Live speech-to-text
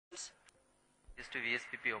Is to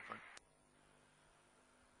VSPP open.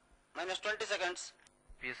 Minus 20 seconds.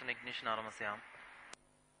 PS1 ignition आरमस्याम.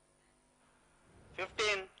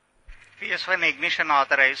 15. PS1 ignition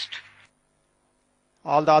authorized.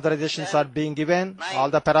 All the authorizations are being given. 9, All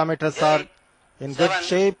the parameters 8, are in good 7,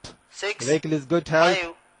 shape. 6, Vehicle is good health.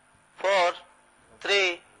 5, 4,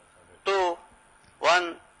 3, 2,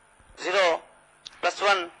 1, 0, plus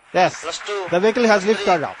 1, Yes, plus 2. the vehicle has 3,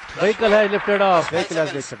 lifted off. Vehicle has lifted off. Vehicle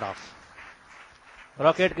has lifted off.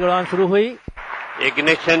 Rocket की उड़ान शुरू हुई.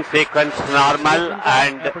 Ignition sequence normal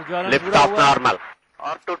and lift off normal.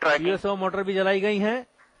 R2 tracking. PSO motor भी जलाई गई हैं.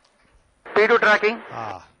 P2 tracking.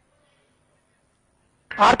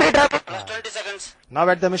 R3 tracking. Plus 20 seconds. Now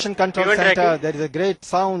at the mission control Event center, tracking. there is a great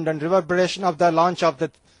sound and reverberation of the launch of the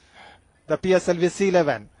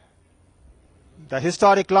PSLV-C11. The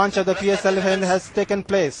historic launch of the PSLV has taken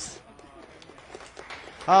place.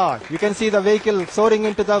 You can see the vehicle soaring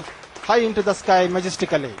high into the sky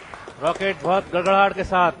majestically. Rocket बहुत गड़गड़ाहट के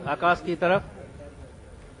साथ आकाश की तरफ.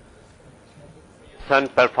 Sun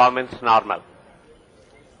performance normal.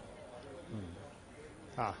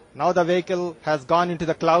 Now the vehicle has gone into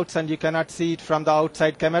the clouds and you cannot see it from the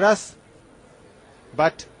outside cameras.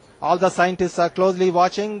 But all the scientists are closely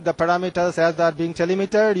watching the parameters as they are being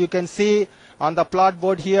telemetered. You can see on the plot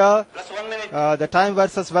board here Plus 1 minute. the time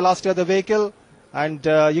versus velocity of the vehicle, and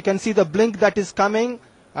you can see the blink that is coming,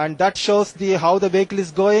 and that shows how the vehicle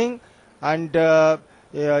is going, and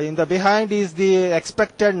in the behind is the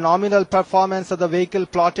expected nominal performance of the vehicle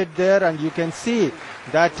plotted there, and you can see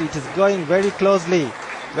that it is going very closely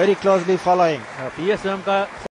following. PSM का